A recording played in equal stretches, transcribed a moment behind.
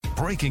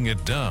Breaking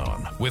It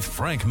Down with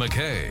Frank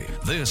MacKay.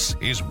 This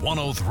is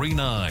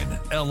 1039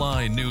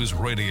 LI News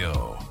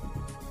Radio.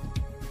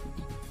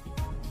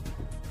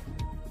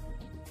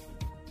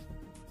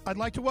 I'd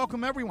like to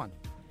welcome everyone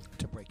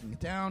to Breaking It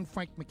Down.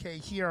 Frank MacKay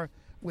here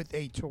with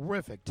a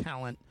terrific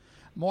talent,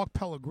 Mark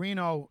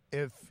Pellegrino.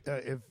 If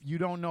you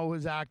don't know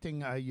his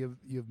acting,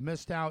 you've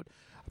missed out.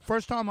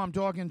 First time I'm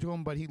talking to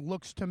him, but he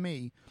looks to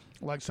me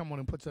like someone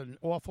who puts an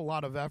awful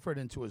lot of effort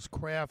into his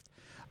craft.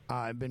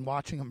 I've been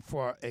watching him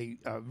for a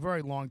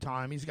very long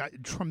time. He's got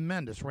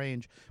tremendous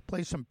range.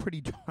 Plays some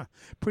pretty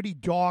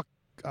dark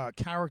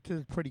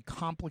characters, pretty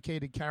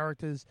complicated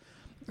characters,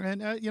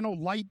 and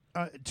light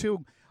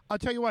too. I'll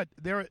tell you what.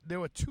 There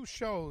were two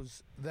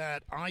shows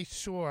that I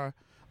saw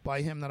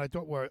by him that I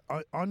thought were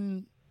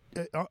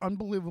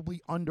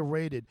unbelievably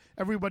underrated.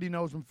 Everybody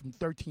knows him from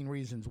 13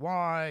 Reasons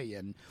Why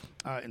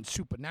and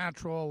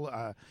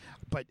Supernatural,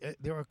 but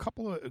there were a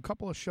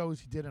couple of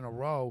shows he did in a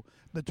row.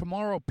 The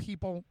Tomorrow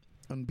People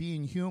and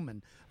Being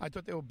Human. I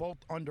thought they were both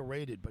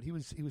underrated, but he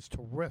was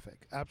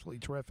terrific, absolutely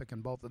terrific in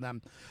both of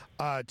them.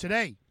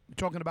 Today, we're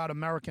talking about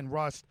American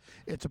Rust.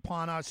 It's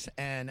upon us,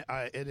 and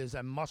it is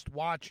a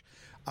must-watch.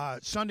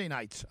 Sunday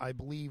nights, I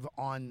believe,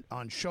 on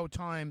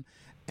Showtime,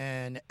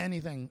 and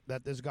anything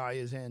that this guy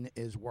is in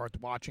is worth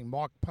watching.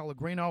 Mark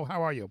Pellegrino,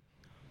 how are you?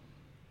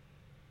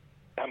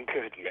 I'm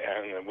good,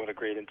 man. What a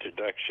great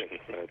introduction.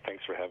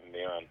 Thanks for having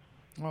me on.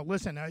 Well,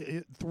 listen,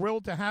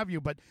 thrilled to have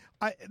you, but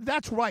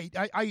that's right.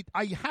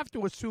 I have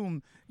to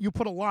assume you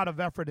put a lot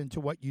of effort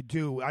into what you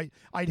do.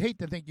 I'd hate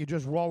to think you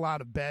just roll out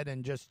of bed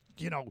and just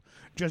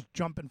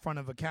jump in front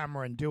of a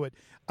camera and do it.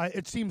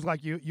 It seems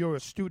like you're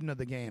a student of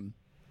the game.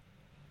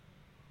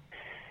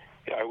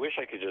 Yeah, I wish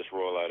I could just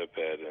roll out of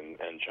bed and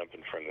jump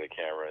in front of the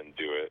camera and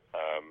do it.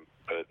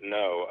 But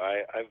no,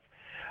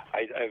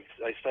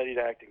 I studied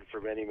acting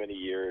for many, many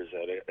years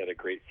at a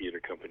great theater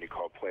company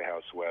called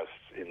Playhouse West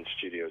in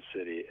Studio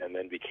City, and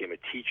then became a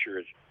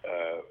teacher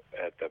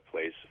at that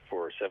place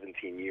for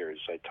 17 years.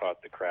 I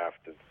taught the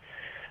craft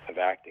of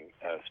acting,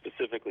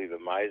 specifically the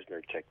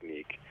Meisner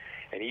technique.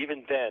 And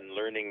even then,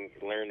 learning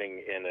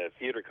in a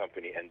theater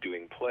company and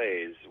doing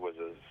plays was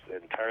an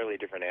entirely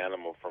different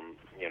animal from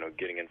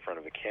getting in front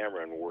of a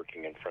camera and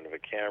working in front of a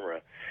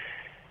camera.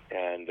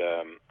 And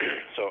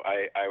so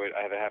I would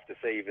have to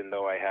say, even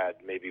though I had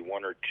maybe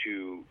 1 or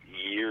 2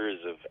 years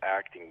of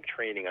acting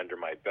training under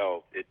my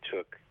belt, it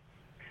took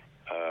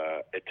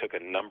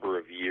a number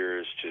of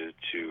years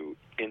to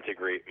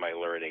integrate my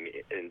learning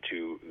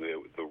into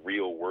the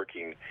real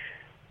working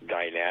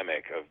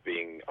dynamic of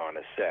being on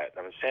a set.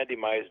 I mean, Sandy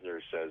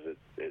Meisner said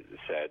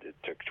it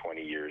took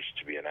 20 years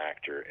to be an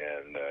actor,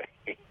 and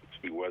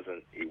he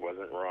wasn't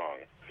wrong.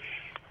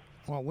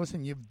 Well,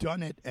 listen, you've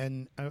done it,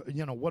 and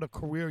what a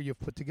career you've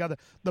put together.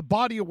 The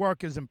body of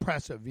work is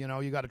impressive. You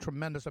got a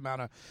tremendous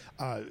amount of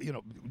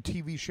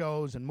TV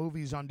shows and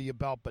movies under your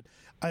belt, but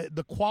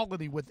the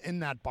quality within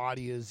that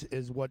body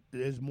is what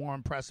is more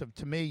impressive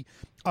to me.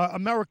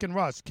 American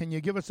Rust, can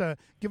you give us a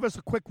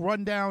quick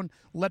rundown?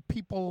 Let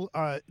people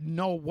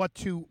know what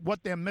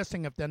they're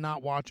missing if they're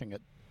not watching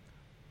it.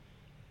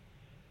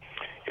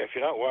 Yeah, if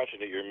you're not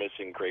watching it, you're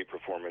missing great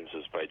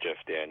performances by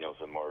Jeff Daniels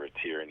and Maura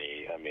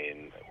Tierney. I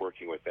mean,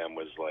 working with them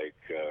was like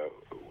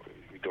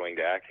going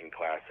to acting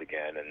class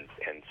again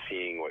and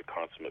seeing what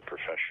consummate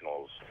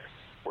professionals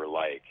were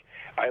like.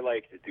 I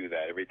like to do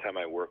that. Every time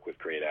I work with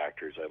great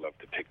actors, I love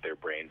to pick their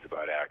brains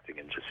about acting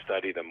and just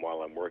study them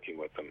while I'm working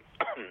with them.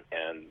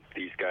 And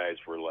these guys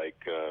were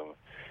like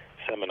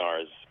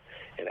seminars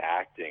in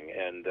acting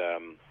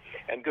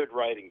and good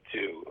writing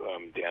too.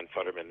 Dan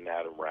Futterman and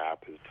Adam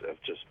Rapp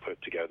have just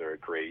put together a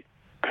great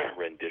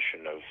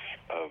rendition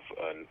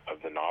of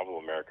the novel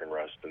American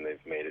Rust, and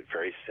they've made it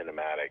very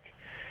cinematic,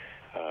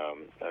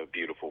 a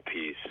beautiful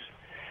piece.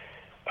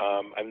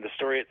 And the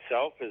story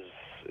itself is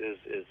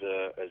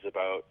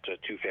about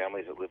two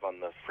families that live on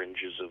the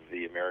fringes of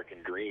the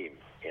American dream,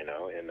 in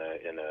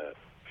a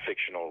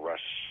fictional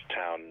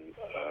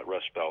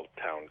Rust Belt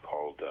town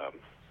called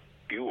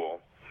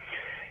Buell.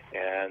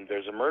 And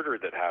there's a murder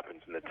that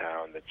happens in the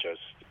town that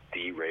just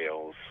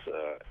derails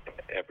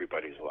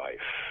everybody's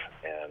life.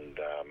 And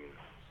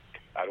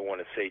I don't want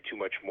to say too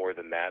much more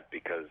than that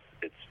because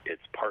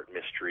it's part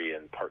mystery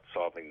and part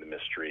solving the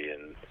mystery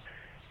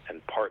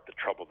and part the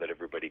trouble that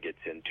everybody gets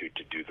into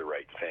to do the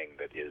right thing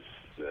that is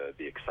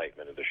the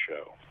excitement of the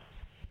show.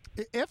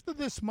 After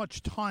this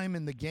much time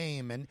in the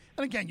game, and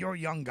again, you're a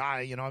young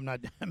guy, I'm not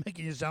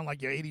making you sound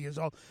like you're 80 years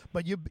old,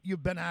 but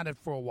you've been at it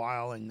for a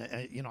while, and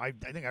I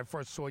think I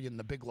first saw you in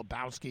The Big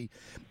Lebowski,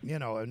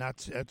 and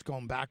that's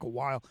going back a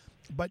while.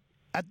 But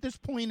at this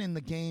point in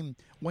the game,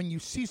 when you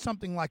see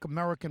something like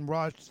American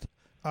Rust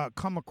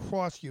come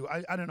across you,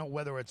 I don't know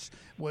whether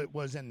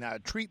was in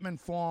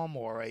treatment form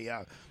or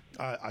a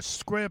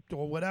script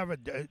or whatever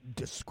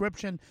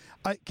description,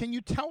 can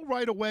you tell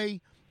right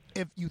away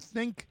if you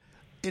think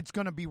it's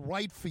going to be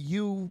right for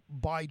you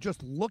by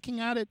just looking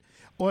at it,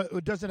 or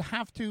does it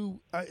have to?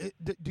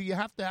 Do you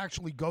have to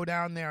actually go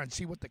down there and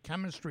see what the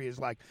chemistry is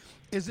like?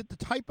 Is it the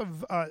type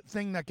of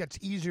thing that gets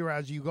easier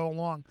as you go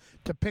along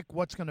to pick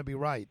what's going to be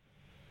right?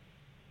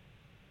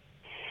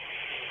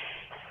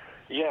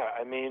 Yeah,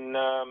 I mean,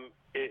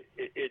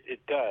 it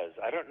does.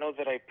 I don't know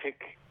that I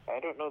pick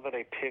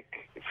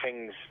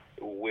things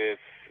with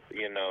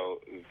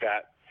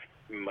that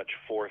much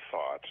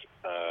forethought.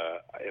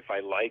 If I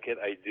like it,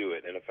 I do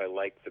it, and if I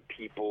like the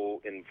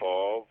people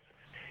involved,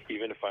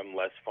 even if I'm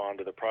less fond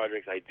of the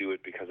project, I do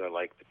it because I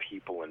like the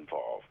people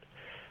involved.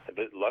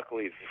 But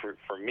luckily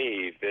for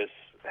me, this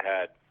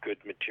had good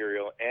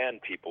material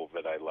and people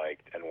that I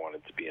liked and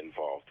wanted to be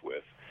involved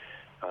with.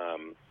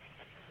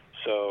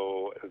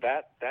 So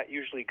that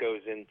usually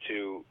goes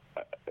into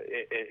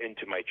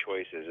my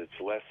choices. It's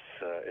less.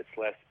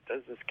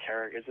 Is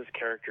this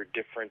character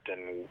different,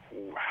 and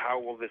how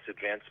will this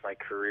advance my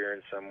career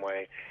in some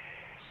way?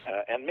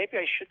 And maybe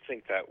I should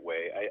think that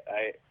way.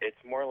 It's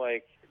more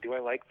like, do I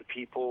like the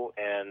people,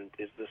 and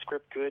is the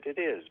script good? It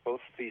is.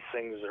 Both of these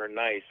things are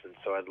nice, and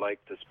so I'd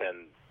like to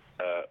spend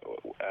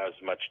as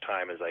much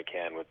time as I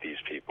can with these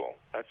people.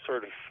 That's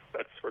sort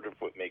of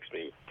what makes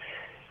me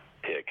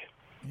pick.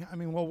 Yeah, I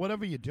mean, well,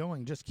 whatever you're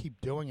doing, just keep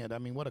doing it. I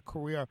mean, what a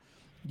career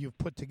you've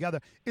put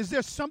together. Is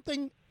there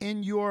something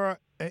in your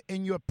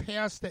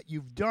past that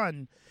you've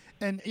done?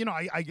 And,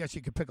 I guess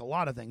you could pick a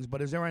lot of things,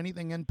 but is there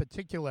anything in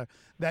particular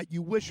that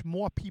you wish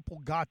more people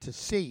got to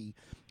see?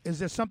 Is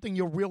there something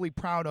you're really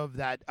proud of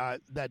that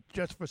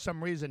just for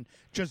some reason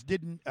just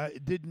didn't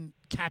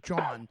catch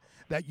on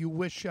that you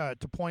wish to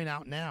point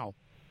out now?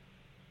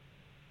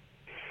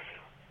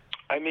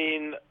 I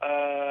mean,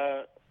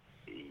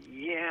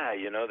 yeah,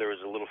 there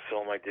was a little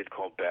film I did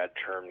called Bad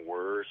Turn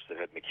Worse that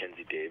had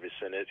Mackenzie Davis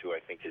in it, who I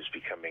think is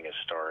becoming a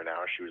star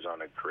now. She was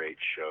on a great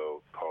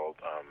show called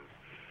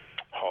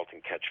Halt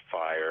and Catch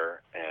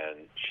Fire,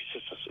 and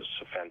she's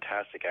just a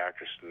fantastic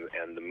actress,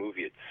 and the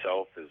movie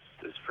itself is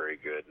very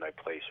good, and I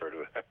play sort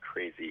of a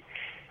crazy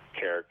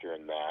character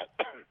in that.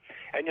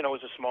 And, it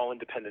was a small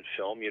independent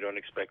film. You don't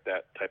expect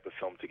that type of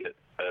film to get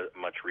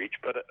much reach,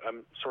 but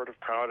I'm sort of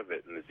proud of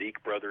it. And the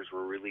Zeke brothers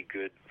were really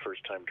good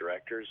first-time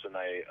directors, and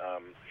I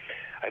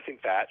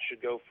think that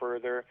should go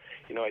further.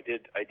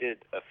 I did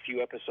a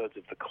few episodes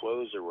of The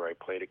Closer where I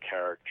played a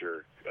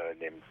character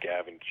named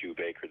Gavin Q.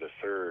 Baker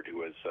III, who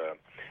was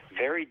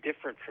very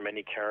different from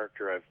any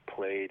character I've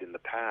played in the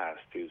past,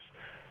 who's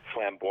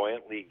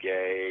flamboyantly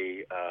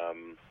gay,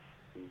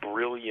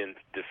 brilliant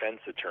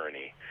defense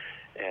attorney,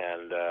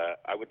 and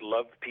I would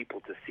love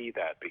people to see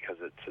that because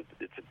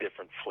it's a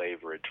different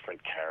flavor, a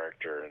different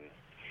character,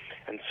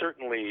 and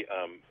certainly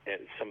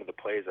some of the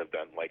plays I've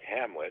done, like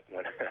Hamlet,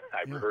 when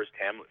I rehearsed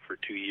Hamlet for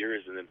 2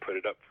 years and then put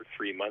it up for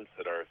 3 months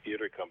at our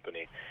theater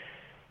company.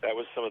 That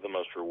was some of the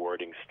most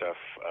rewarding stuff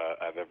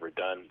I've ever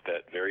done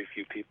that very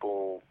few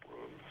people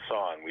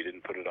saw, and we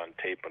didn't put it on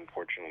tape,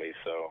 unfortunately,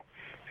 so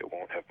it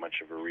won't have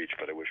much of a reach,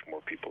 but I wish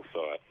more people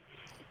saw it.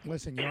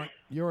 Listen,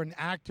 you're an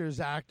actor's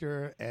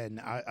actor,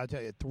 and I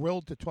tell you,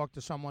 thrilled to talk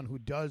to someone who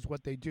does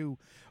what they do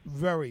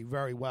very,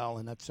 very well,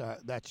 and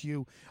that's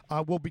you.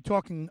 We'll be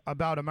talking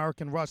about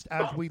American Rust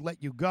as we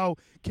let you go.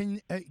 Can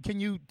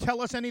you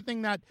tell us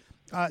anything that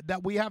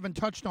we haven't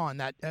touched on?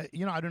 That I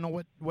don't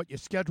know what your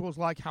schedule is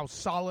like, how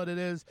solid it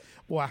is,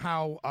 or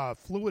how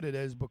fluid it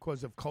is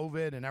because of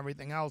COVID and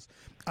everything else.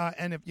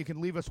 And if you can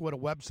leave us with a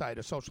website,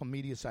 a social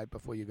media site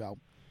before you go.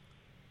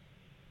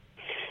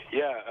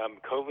 Yeah,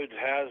 COVID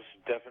has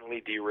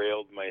definitely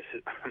derailed my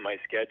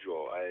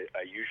schedule.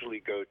 I usually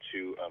go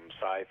to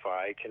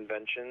sci-fi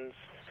conventions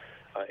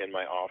in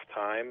my off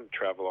time,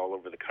 travel all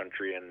over the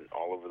country and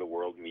all over the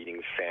world, meeting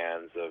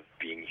fans of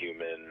Being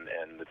Human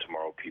and The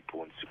Tomorrow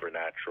People and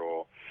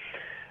Supernatural.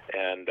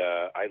 And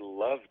I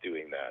love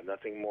doing that.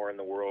 Nothing more in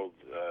the world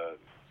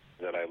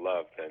that I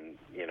love than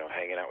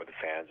hanging out with the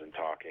fans and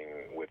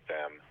talking with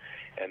them.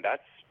 And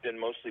that's been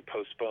mostly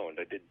postponed.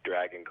 I did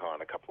Dragon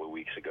Con a couple of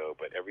weeks ago,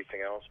 but everything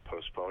else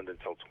postponed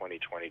until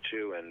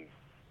 2022, and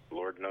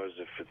Lord knows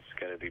if it's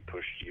going to be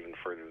pushed even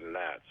further than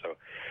that. So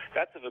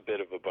that's a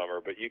bit of a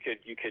bummer, but you could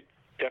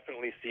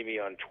definitely see me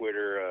on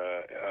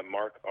Twitter,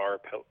 Mark R.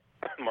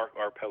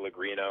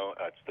 Pellegrino.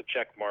 It's the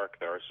check mark.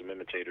 There are some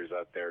imitators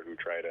out there who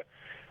try to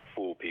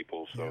fool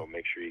people, so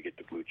make sure you get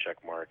the blue check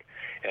mark.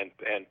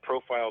 And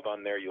profiled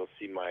on there, you'll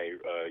see my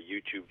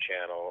YouTube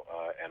channel,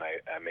 and I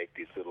make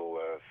these little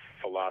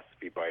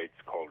philosophy bites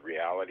called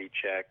Reality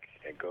Check,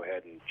 and go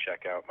ahead and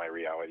check out my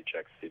reality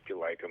checks if you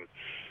like them.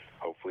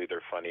 Hopefully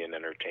they're funny and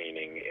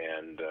entertaining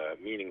and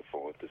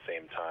meaningful at the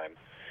same time.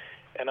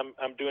 And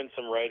I'm doing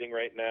some writing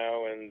right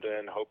now, and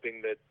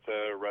hoping that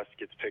Rust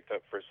gets picked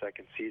up for a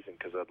second season,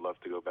 because I'd love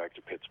to go back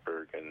to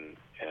Pittsburgh and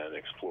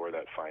explore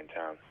that fine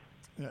town.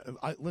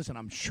 Listen,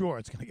 I'm sure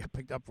it's going to get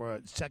picked up for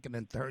a second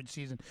and third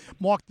season.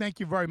 Mark, thank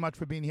you very much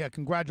for being here.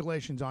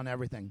 Congratulations on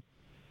everything.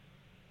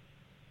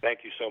 Thank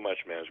you so much,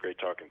 man. It was great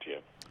talking to you.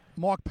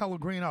 Mark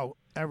Pellegrino,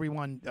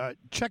 everyone,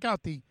 check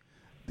out the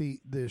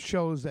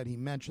shows that he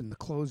mentioned, The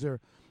Closer.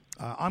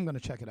 I'm going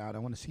to check it out. I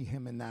want to see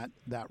him in that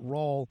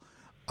role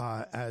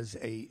as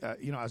a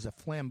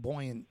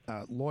flamboyant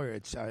lawyer.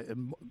 It's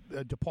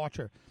a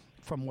departure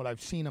from what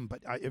I've seen him.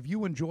 But if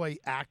you enjoy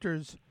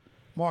actors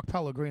Mark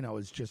Pellegrino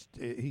is just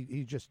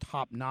he's just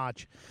top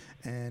notch,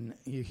 and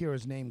you hear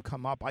his name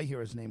come up. I hear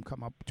his name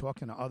come up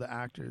talking to other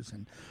actors,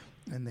 and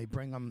they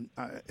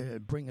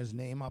bring his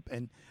name up,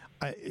 and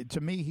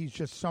to me, he's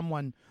just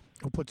someone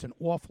who puts an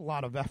awful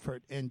lot of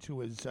effort into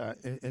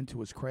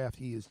his craft.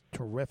 He is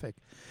terrific,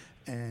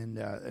 and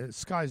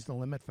sky's the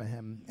limit for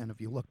him. And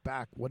if you look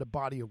back, what a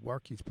body of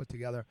work he's put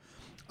together.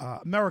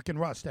 American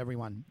Rust,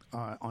 everyone,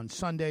 on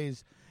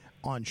Sundays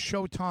on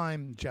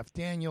Showtime. Jeff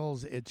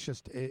Daniels.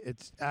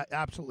 It's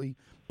absolutely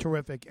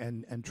terrific,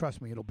 and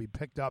trust me, it'll be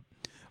picked up.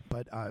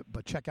 But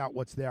check out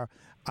what's there.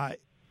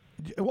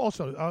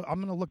 Also, I'm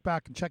going to look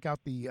back and check out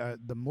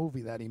the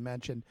movie that he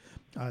mentioned,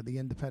 the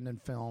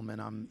independent film,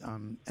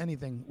 and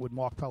anything with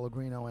Mark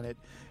Pellegrino in it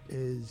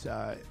is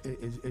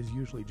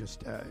usually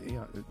just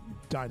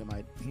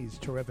dynamite. He's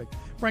terrific.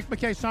 Frank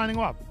MacKay signing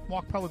off.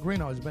 Mark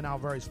Pellegrino has been our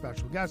very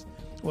special guest.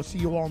 We'll see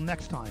you all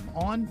next time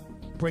on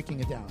Breaking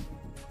It Down.